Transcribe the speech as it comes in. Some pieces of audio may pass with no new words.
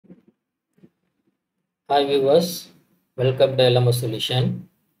Hi viewers, welcome to LMS Solution.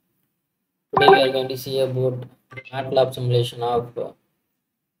 Today we are going to see about MATLAB simulation of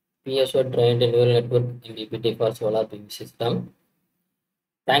pso trained neural network MPPT for solar PV system.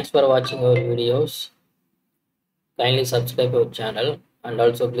 Thanks for watching our videos. Kindly subscribe our channel and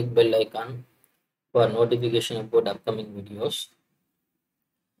also click bell icon for notification about upcoming videos.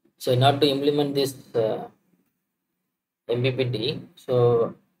 So in order to implement this MPPT,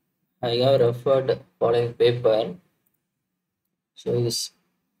 so I have referred following paper. So it is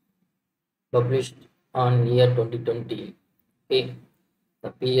published on year 2020. Okay. The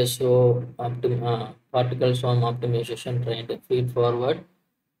Particle Swarm Optimisation trained feed-forward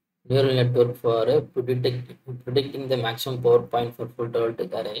neural network for predicting the maximum power point for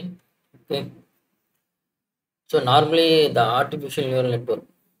photovoltaic array. Okay. So normally the artificial neural network.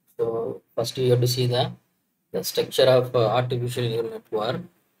 So first you have to see the structure of artificial neural network.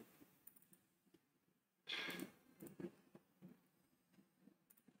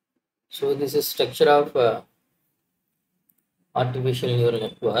 So this is structure of artificial neural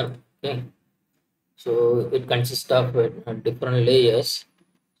network. Okay. So it consists of different layers.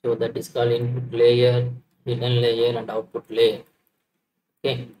 So that is called input layer, hidden layer, and output layer.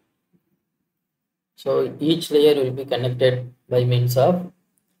 Okay. So each layer will be connected by means of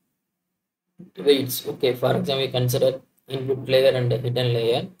weights. Okay. For example, we consider input layer and the hidden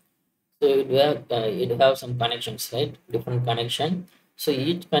layer. So it have some connections, right? Different connection. So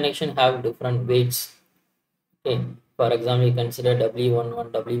each connection have different weights. Okay. For example, we consider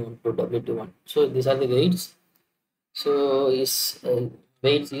W11, W12, W21. So these are the weights. So is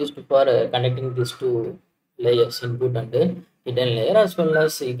weights used for connecting these two layers, input and hidden layer, as well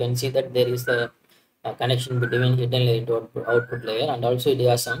as you can see that there is a connection between hidden layer to output layer, and also it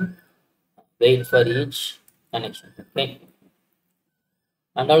has some weight for each connection. Okay,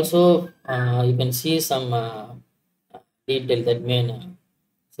 and also you can see some detail that mean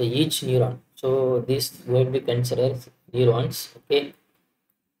so each neuron. So this will be considered neurons. Okay,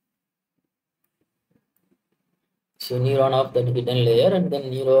 so neuron of the hidden layer and then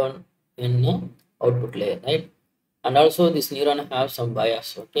neuron in output layer, right? And also this neuron have some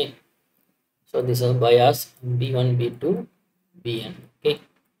bias. Okay, so this is bias b1, b2, bn. Okay,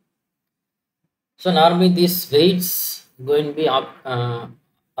 so normally these weights going to be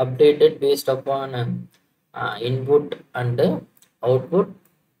updated based upon input and output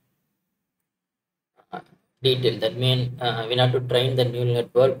detail. That means we have to train the neural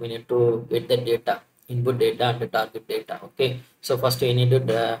network. We need to get the data, input data and the target data. Okay, so first we need to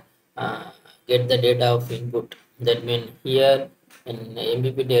get the data of input. That means here in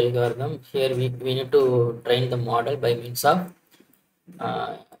MPPT algorithm, here we need to train the model by means of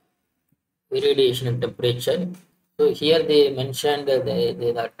uh, irradiation and temperature. So here they mentioned that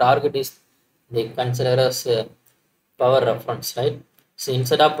the target is they consider as power reference, right? So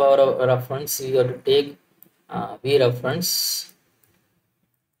instead of power reference, you have to take V reference.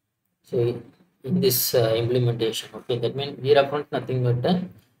 So in this implementation, okay, that means V reference nothing but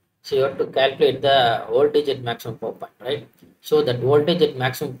so you have to calculate the voltage at maximum power point, right? So that voltage at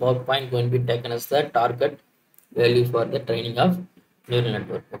maximum power point going to be taken as the target value for the training of neural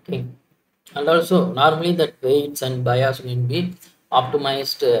network. Okay, and also normally that weights and bias will be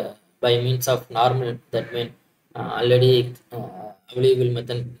optimized by means of normal. That means already available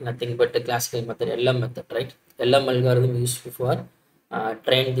method, nothing but the classical method, LM method, right? LM algorithm used for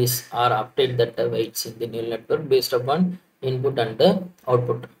train this or update that weights in the neural network based upon input and the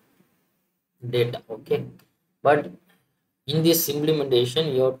output data. Okay, but in this implementation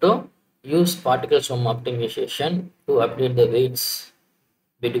you have to use particle swarm optimization to update the weights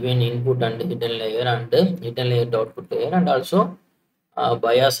between input and hidden layer and the hidden layer to output layer, and also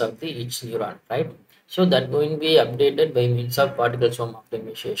bias of the each neuron, right? So that going to be updated by means of particle swarm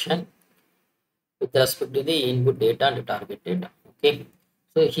optimization with respect to the input data and the target data. Okay,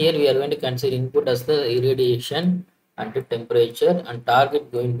 so here we are going to consider input as the irradiation and the temperature, and target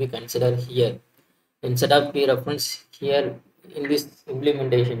going to be considered here instead of p reference. Here in this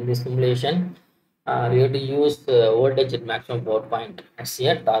implementation, in this simulation, we have to use the voltage at maximum power point as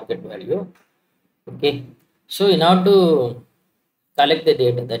a target value. Okay, so in order to collect the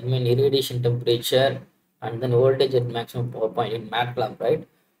data, that means irradiation temperature and then voltage at maximum power point in MATLAB, right?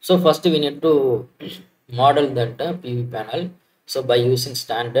 So first we need to model that PV panel. So by using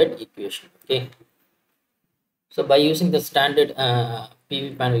standard equation. Okay, so by using the standard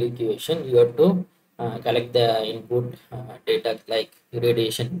PV panel equation, you have to collect the input data like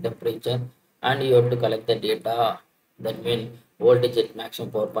irradiation temperature, and you have to collect the data, that means voltage at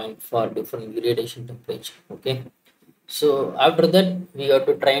maximum power point for different irradiation temperature. Okay, So after that we have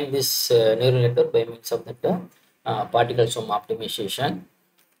to train this neural network by means of that particle swarm optimization.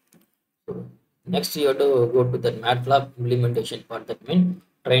 So next you have to go to the MATLAB implementation part, that means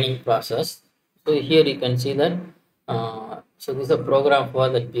training process. So here you can see that so this is a program for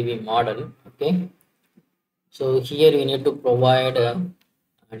the PV model. Okay, so here we need to provide a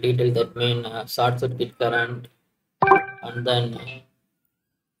detail, that mean short circuit current, and then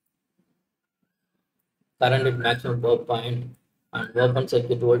current at maximum power point, and open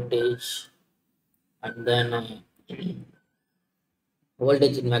circuit voltage, and then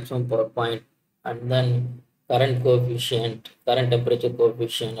voltage at maximum power point, and then current coefficient, current temperature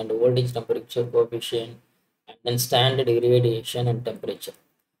coefficient, and voltage temperature coefficient, and then standard irradiation and temperature.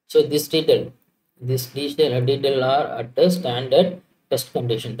 So this detail are at the standard test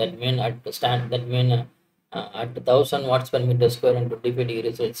condition. That mean at the at 1000 watts per meter square and 25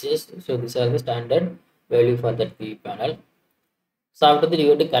 degrees Celsius. So these are the standard value for that PV panel. So after that you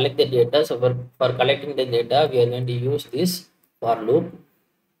have to collect the data. So for collecting the data, we are going to use this for loop.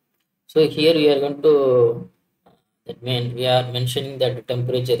 So here we are going to, that means we are mentioning that the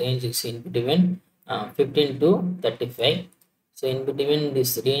temperature range is in between 15 to 35. So in between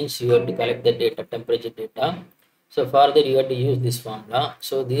this range you have to collect the data, temperature data. So for that you have to use this formula.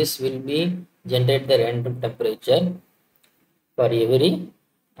 So this will be generate the random temperature for every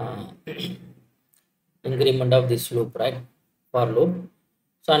increment of this loop, right? For loop.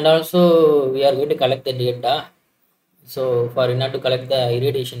 So and also we are going to collect the data. So for in order to collect the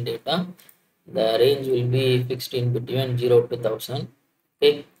irradiation data, the range will be fixed in between 0 to 1000.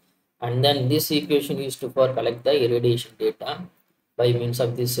 Okay, and then this equation used to for collect the irradiation data by means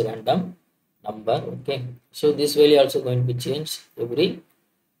of this random number. Okay, so this value also going to be changed every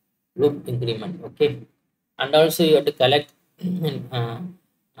loop increment. Okay, and also you have to collect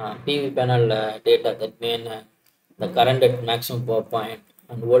PV panel data, that mean the current at maximum power point,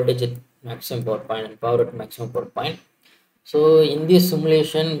 and voltage at maximum power point, and power at maximum power point. So in this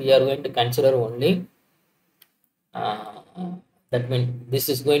simulation we are going to consider only that means this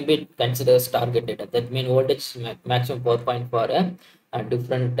is going to be considered as target data, that means voltage maximum power point for a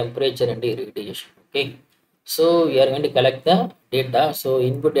different temperature and irradiation. Okay, so we are going to collect the data. So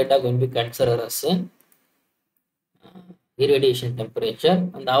input data going to be considered as irradiation temperature,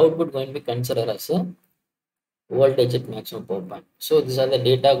 and the output going to be considered as voltage at maximum power point. So these are the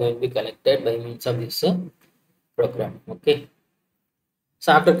data going to be collected by means of this program. Okay,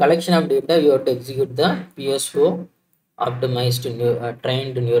 so after collection of data you have to execute the pso optimized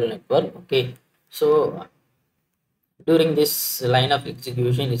trained neural network. Okay, so during this line of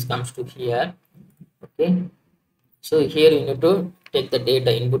execution it comes to here. Okay, so here you need to take the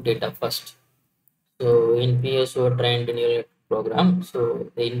data, input data first. So in pso trained neural network program,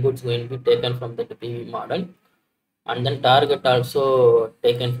 so the input is going to be taken from the PV model, and then target also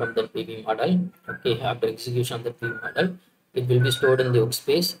taken from the PV model. Okay, after execution of the PV model, it will be stored in the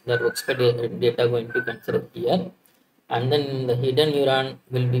workspace. That workspace data going to be considered here, and then the hidden neuron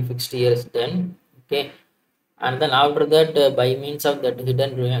will be fixed here then. Okay, and then after that by means of that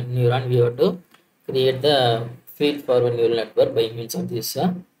hidden neuron we have to create the feed forward neural network by means of this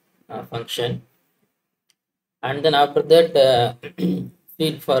function. And then after that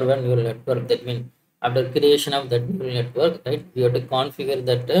feed forward neural network, that means after creation of that neural network, right, we have to configure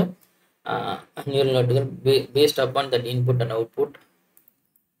that neural network based upon that input and output.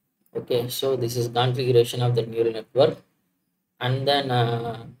 Okay, so this is configuration of the neural network, and then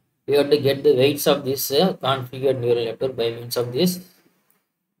we have to get the weights of this configured neural network by means of this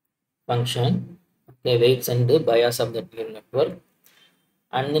function. Okay, weights and the bias of the neural network,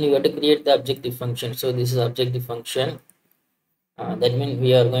 and then you have to create the objective function. So this is objective function. That means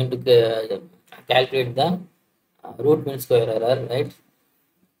we are going to calculate the root mean square error, right,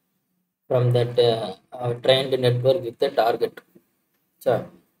 from that trained network with the target. So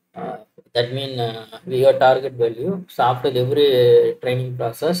that means we have target value. So after every training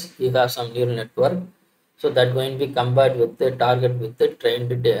process, you have some neural network. So that going to be combined with the target with the trained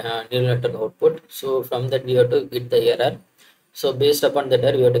neural network output. So from that we have to get the error. So based upon that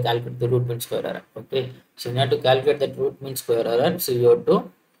error, we have to calculate the root mean square error. Okay, so you have to calculate that root mean square error. So you have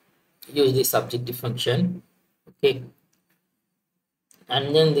to use this objective function. Okay,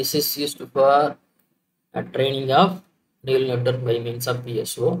 and then this is used for training of neural network by means of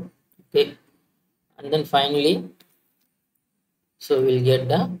PSO. Okay, and then finally, so we'll get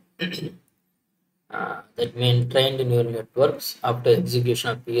the that means trained neural networks after execution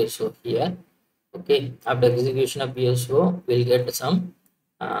of PSO here. Okay, after execution of PSO, we'll get some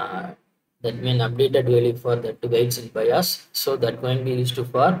that mean updated value for the weights and bias. So that going to be used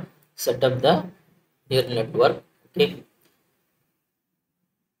for set up the neural network. Okay,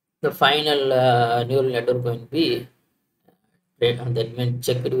 the final neural network going to be and then when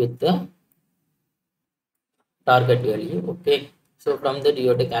checked with the target value. Okay, so from that you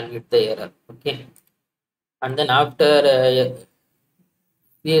have to calculate the error. Okay, and then after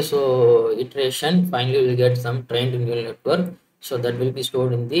PSO iteration, finally we will get some trained neural network. So that will be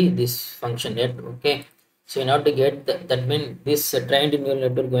stored in the this function yet. Okay, so in order to get that means this trained neural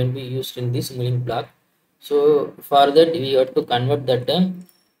network going to be used in this Simulink block. So for that we have to convert that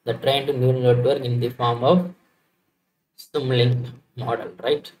the trained neural network in the form of Simulink model,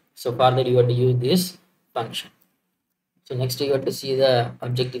 right? So for that you have to use this function. So next you have to see the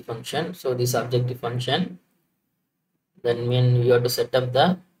objective function. So this objective function, then when you have to set up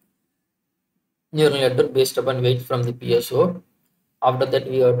the neural network based upon weight from the PSO. After that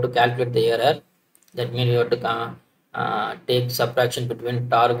we have to calculate the error. That means you have to take subtraction between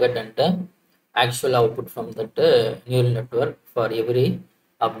target and actual output from that neural network for every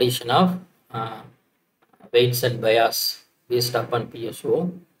updation of uh, weights and bias based upon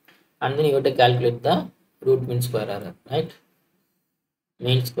PSO. And then you have to calculate the root mean square error, right?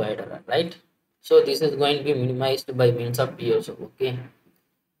 Mean square error, right? So this is going to be minimized by means of PSO. Okay,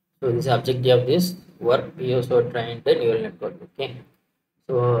 so this objective of this work PSO trained the neural network. Okay,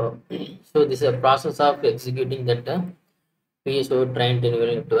 so so this is a process of executing that PSO trained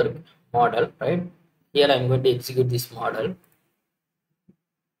neural network model, right? Here I'm going to execute this model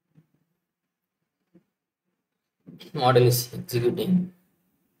is executing.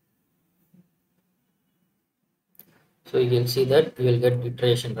 So you will see that you will get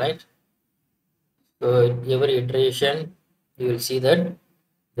iteration, right? So every iteration you will see that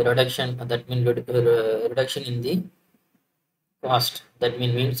the reduction, that means reduction in the cost, that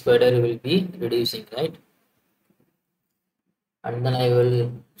mean square error will be reducing, right? And then I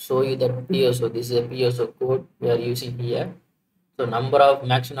will show you that PSO. This is a PSO code we are using here. So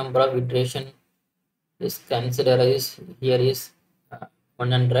maximum number of iteration is considered is here is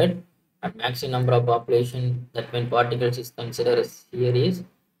 100, and maximum number of population, that means particles, is considered as here is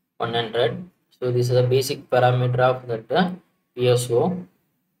 100. So this is a basic parameter of that PSO,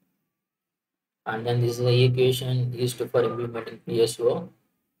 and then this is the equation used for implementing PSO.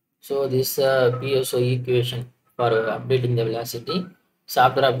 So this PSO equation for updating the velocity. So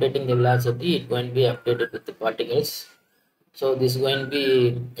after updating the velocity, it going to be updated with the particles. So this is going to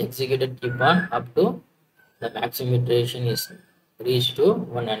be executed keep on up to the maximum iteration is reached to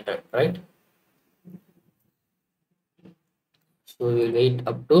 100, right? So we will wait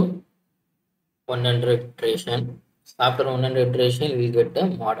up to 100 iteration. After 100 iteration, we will get the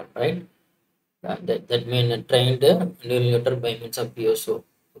model, right? That means trained neural network by means of PSO.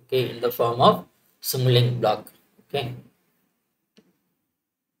 Okay, in the form of Simulink block. Okay.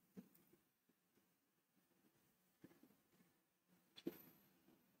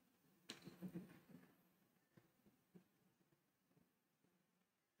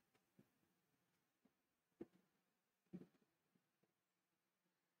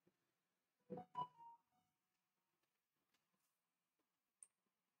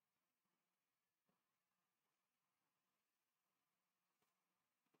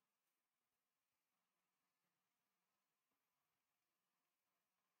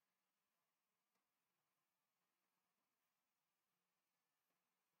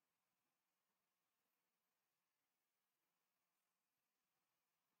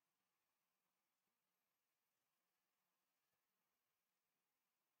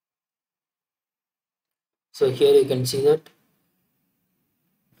 So here you can see that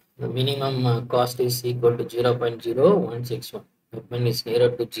the minimum cost is equal to 0.0161. That means it's nearer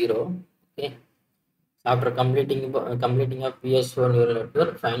to 0. Okay. After completing a PSO neural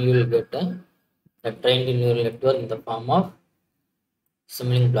network, finally you will get a trained neural network in the form of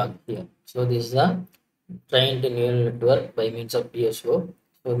Simulink block here. So this is the trained neural network by means of PSO.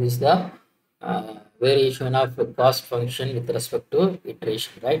 So this is the variation of cost function with respect to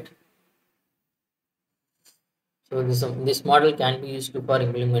iteration, right? So this model can be used for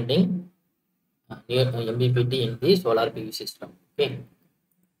implementing near MPPT in the solar PV system. Okay.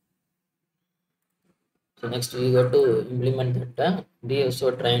 So next we go to implement that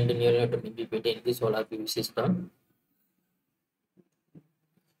DSO trained neural network MPPT in the solar PV system.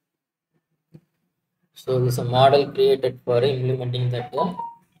 So this is a model created for implementing that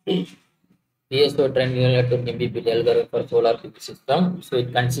PSO trained neural network MPPT algorithm for solar PV system. So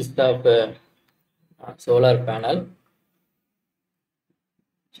it consists of solar panel.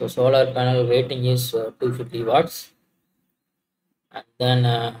 So solar panel rating is 250 watts, and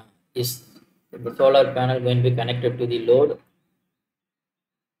then is the solar panel going to be connected to the load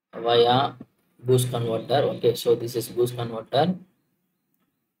via boost converter. Okay, so this is boost converter.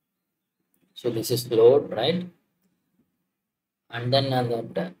 So this is load, right? And then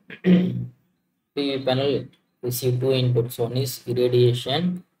that PV panel receive two inputs. One is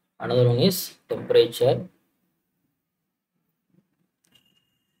irradiation, another one is temperature.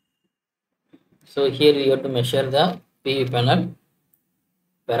 So here we have to measure the PV panel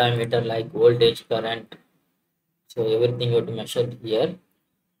parameter like voltage, current. So everything you have to measure here,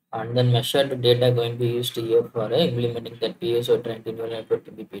 and then measured data going to be used here for implementing that pso trend neural network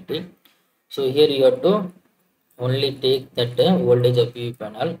MPPT. So here you have to only take that voltage of PV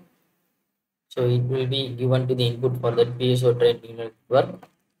panel. So it will be given to the input for that pso trend neural network.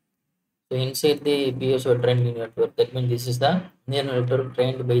 So inside the pso trend neural network, that means this is the neural network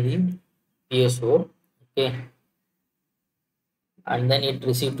trained by the pso. Okay, and then it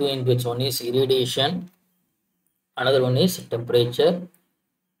receive two inputs. One is irradiation, another one is temperature,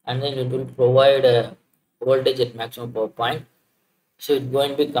 and then it will provide a voltage at maximum power point. So it's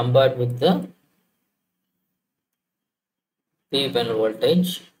going to be compared with the PV panel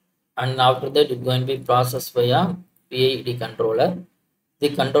voltage, and after that it's going to be processed via PID controller. The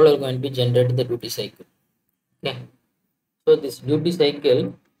controller is going to be generated the duty cycle. Okay, so this duty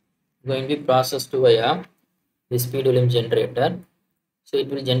cycle going to be processed via the speed volume generator. So it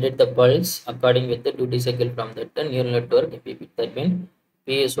will generate the pulse according with the duty cycle from that neural network MPPT. That means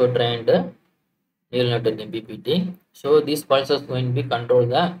PSO trained neural network MPPT. So these pulses going to be control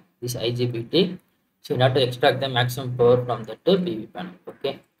the this IGBT. So you have to extract the maximum power from that PV panel.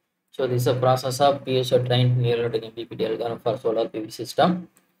 Okay. So this is a process of PSO trained neural network MPPT algorithm for solar PV system.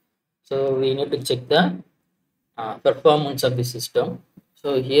 So we need to check the performance of the system.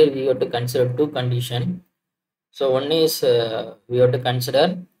 So here we have to consider two conditions. So one is we have to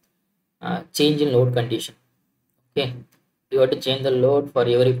consider change in load condition. Okay, you have to change the load for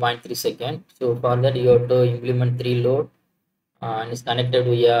every 0.3 second. So for that you have to implement three load and it's connected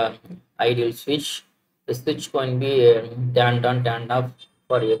via ideal switch. The switch can be turned on, turned off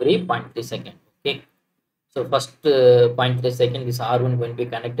for every 0.3 second. Okay, so first 0.3 second this R1 going to be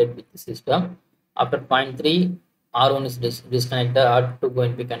connected with the system. After 0.3 R1 is disconnected, R2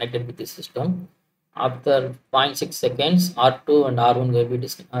 going to be connected with the system. After 0.6 seconds R2 and R1 will be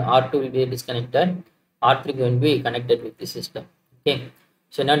R2 will be disconnected, R3 going to be connected with the system. Okay,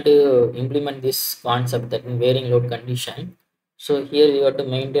 so now to implement this concept, that in varying load condition, so here you have to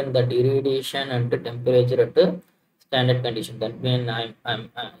maintain that irradiation and the temperature at the standard condition. That means I'm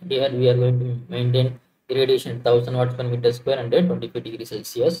here we are going to maintain irradiation 1000 watts per meter square and 25 degrees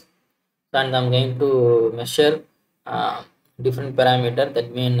Celsius. And I'm going to measure different parameter,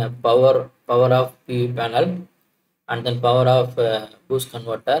 that mean power of PV panel, and then power of boost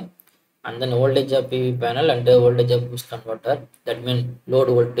converter, and then voltage of PV panel and the voltage of boost converter. That means load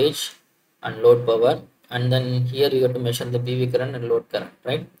voltage and load power. And then here you have to measure the PV current and load current,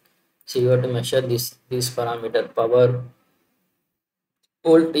 right? So you have to measure this parameter, power,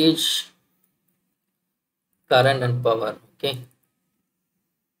 voltage, current and power. Okay,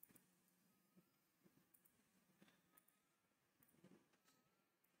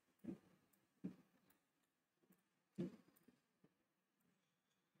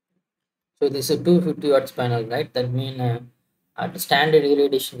 so this is a 250 watts panel, right? That means at standard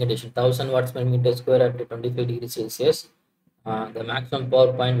irradiation condition 1000 watts per meter square at 25 degrees Celsius, the maximum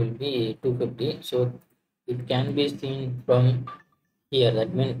power point will be 250. So it can be seen from here.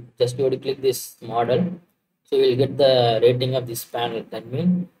 That means just you have to click this model, so you will get the rating of this panel. That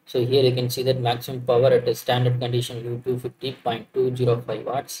means, so here you can see that maximum power at a standard condition will be 250.205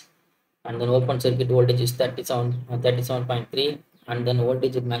 watts, and then open circuit voltage is 37.3, and then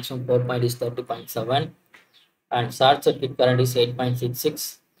voltage at maximum power point is 30.7, and short circuit current is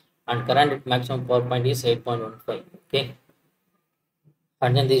 8.66, and current at maximum power point is 8.15. Okay,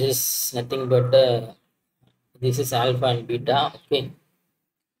 and then this is nothing but this is alpha and beta. Okay,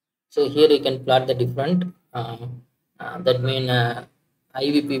 so here you can plot the different that mean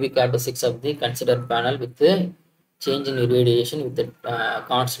IVPV characteristics of the considered panel with the change in irradiation with the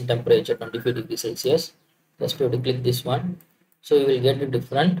constant temperature 25 degrees Celsius. Just to click this one, so you will get the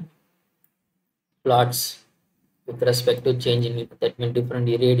different plots with respect to change in it, that means different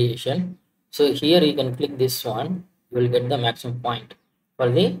irradiation. So here you can click this one, you will get the maximum point for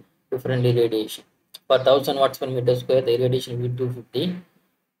the different irradiation. For 1000 watts per meter square the irradiation will be 250,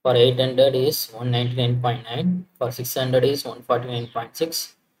 for 800 is 199.9, for 600 is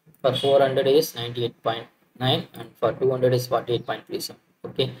 149.6, for 400 is 98.9, and for 200 is 48.37.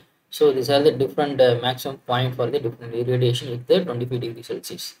 Okay, so these are the different maximum point for the different irradiation with the 25 degrees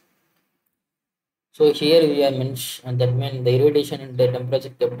Celsius. So here we are mentioned that mean the irradiation and the temperature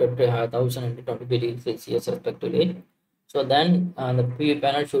kept at 1020 degrees Celsius respectively. So then the PV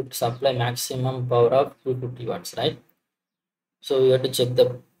panel should supply maximum power of 250 watts, right? So we have to check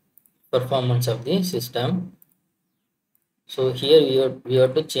the performance of the system. So here we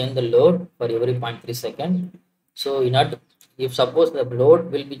have to change the load for every 0.3 second. So in order, if suppose the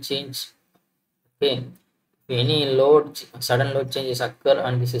load will be changed, okay, if any sudden load changes occur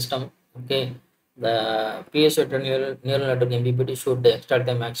on the system, okay, the pso neural network MPPT should extract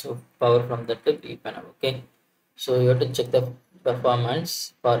the maximum power from the PV panel, okay. So you have to check the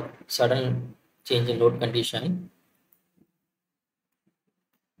performance for sudden change in load condition.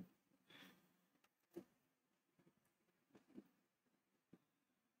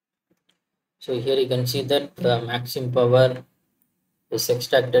 So here you can see that the maximum power is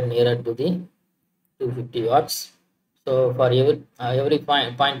extracted nearer to the 250 watts. So for every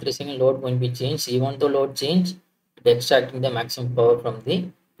 0.3 second load going to be changed, even though load change, it extracting the maximum power from the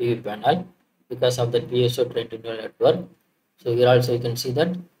PV panel because of the pso trained neural network. So here also you can see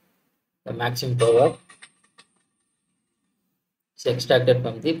that the maximum power is extracted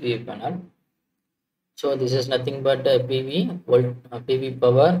from the PV panel. So this is nothing but PV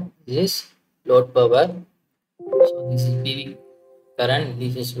power. This is load power. So this is PV current.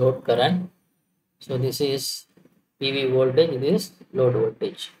 This is load current. So this is PV voltage. This is load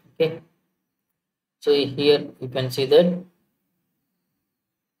voltage. Okay. So here you can see that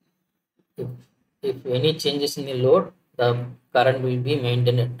if, if any changes in the load, the current will be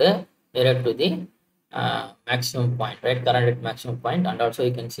maintained at the nearer to the maximum point, right? Current at maximum point, and also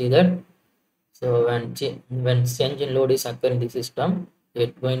you can see that. So when change in load is occurring in the system,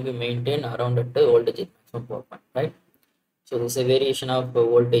 it going to be maintained around at the voltage at maximum power point, right? So this is a variation of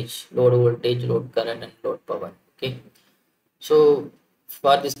voltage, load current, and load power. Okay. So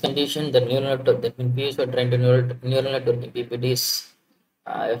for this condition, the neural network, that means PSO trained neural network MPPTs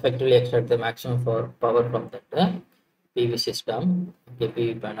effectively extract the maximum for power from that PV system, okay,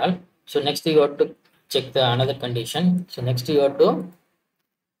 PV panel. So next you have to check the another condition. So next you have to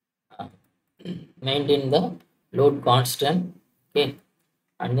uh, maintain the load constant, okay,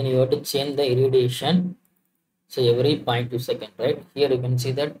 and then you have to change the irradiation. So every 0.2 second, right? Here you can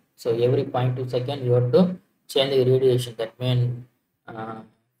see that. So every 0.2 second you have to change the irradiation. That means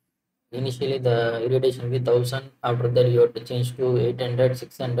initially the irradiation will be 1000. After that you have to change to 800,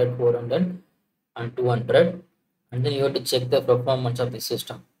 600, 400, and 200, and then you have to check the performance of the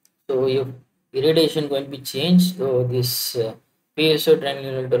system. So if irradiation going to be changed, so this pso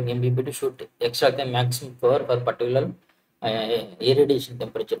triangular network MPPT should extract the maximum power for particular irradiation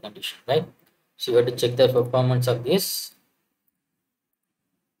temperature condition, right? So you have to check the performance of this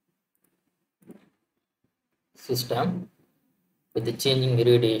system with the changing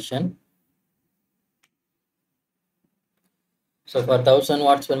irradiation. So for 1000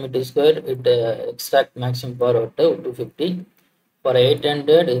 watts per meter square, it extract maximum power out to 250. For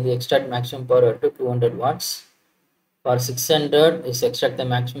 800, it extract maximum power out to 200 watts. For 600, is extract the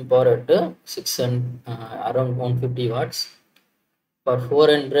maximum power at 600 around 150 watts. For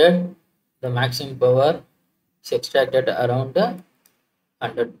 400, the maximum power is extracted around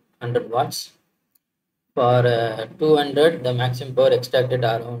 100 watts. For 200, the maximum power extracted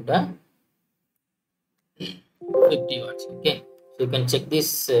around 50 watts. Okay, so you can check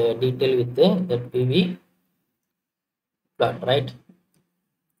this detail with the PV plot, right?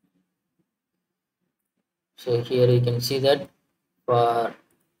 So here you can see that for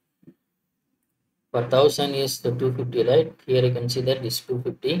 1000 is the 250, right? Here you can see that is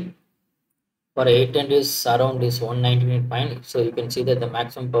 250. For 800 is around is 199. So you can see that the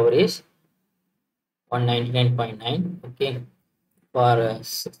maximum power is 199.9. Okay. For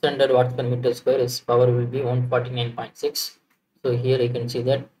 600 watts per meter square, its power will be 149.6. So here you can see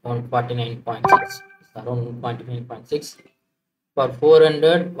that 149.6, around 149.6. For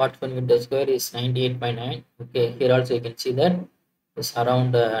 400 watts per meter square is 98.9. Okay, here also you can see that it's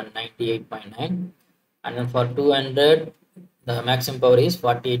around 98.9. And then for 200, the maximum power is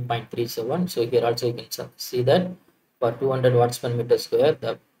 48.37. So here also you can see that for 200 watts per meter square,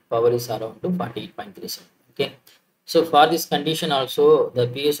 the power is around to 48.37. Okay. So for this condition also, the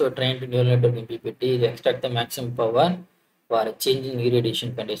PSO trained neural network MPPT extract the maximum power for a changing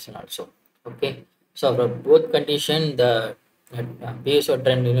irradiation condition also. Okay. So for both condition, the PSO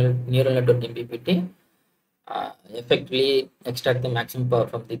trained neural network MPPT effectively extract the maximum power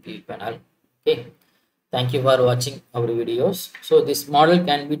from the PV panel. Okay. Thank you for watching our videos. So this model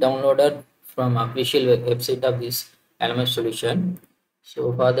can be downloaded from official website of this LMS solution.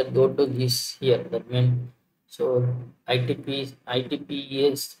 So for that, go to this here. That means So itps.net.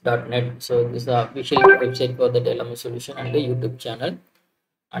 So this is the official website for the LMS solution and the YouTube channel.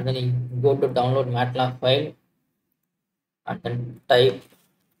 And then you go to download MATLAB file and then type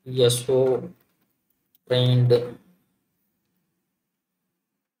ESO trained.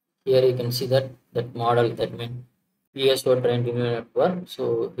 Here you can see that model, that means PSO trained neural network.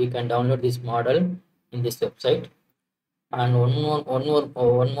 So you can download this model in this website. And one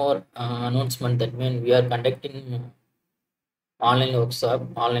more announcement, that means we are conducting online workshop,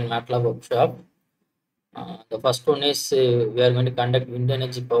 online MATLAB workshop. The first one is we are going to conduct wind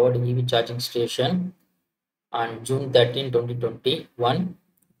energy powered EV charging station on June 13, 2021.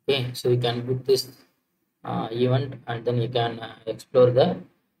 Okay, so you can book this event and then you can explore the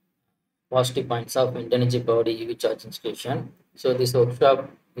positive points of wind energy powered EV charging station. So this workshop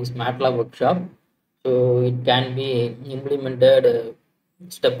is MATLAB workshop. So it can be implemented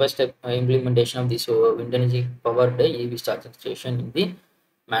step by step implementation of this wind energy powered EV charging station in the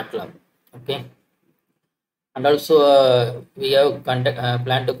MATLAB. Okay. And also we have plan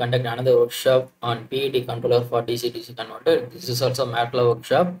to conduct another workshop on PET controller for DC-DC converter. This is also MATLAB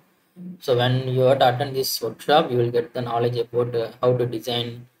workshop. So when you are to attend this workshop, you will get the knowledge about how to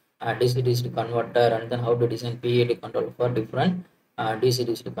design DC-DC converter, and then how to design PET controller for different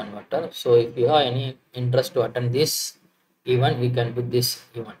DC-DC converter. So if you have any interest to attend this event, we can book this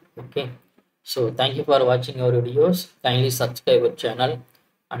event. Okay. So thank you for watching our videos. Kindly subscribe our channel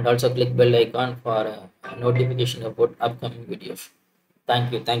and also click bell icon for notification about upcoming videos.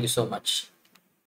 Thank you so much.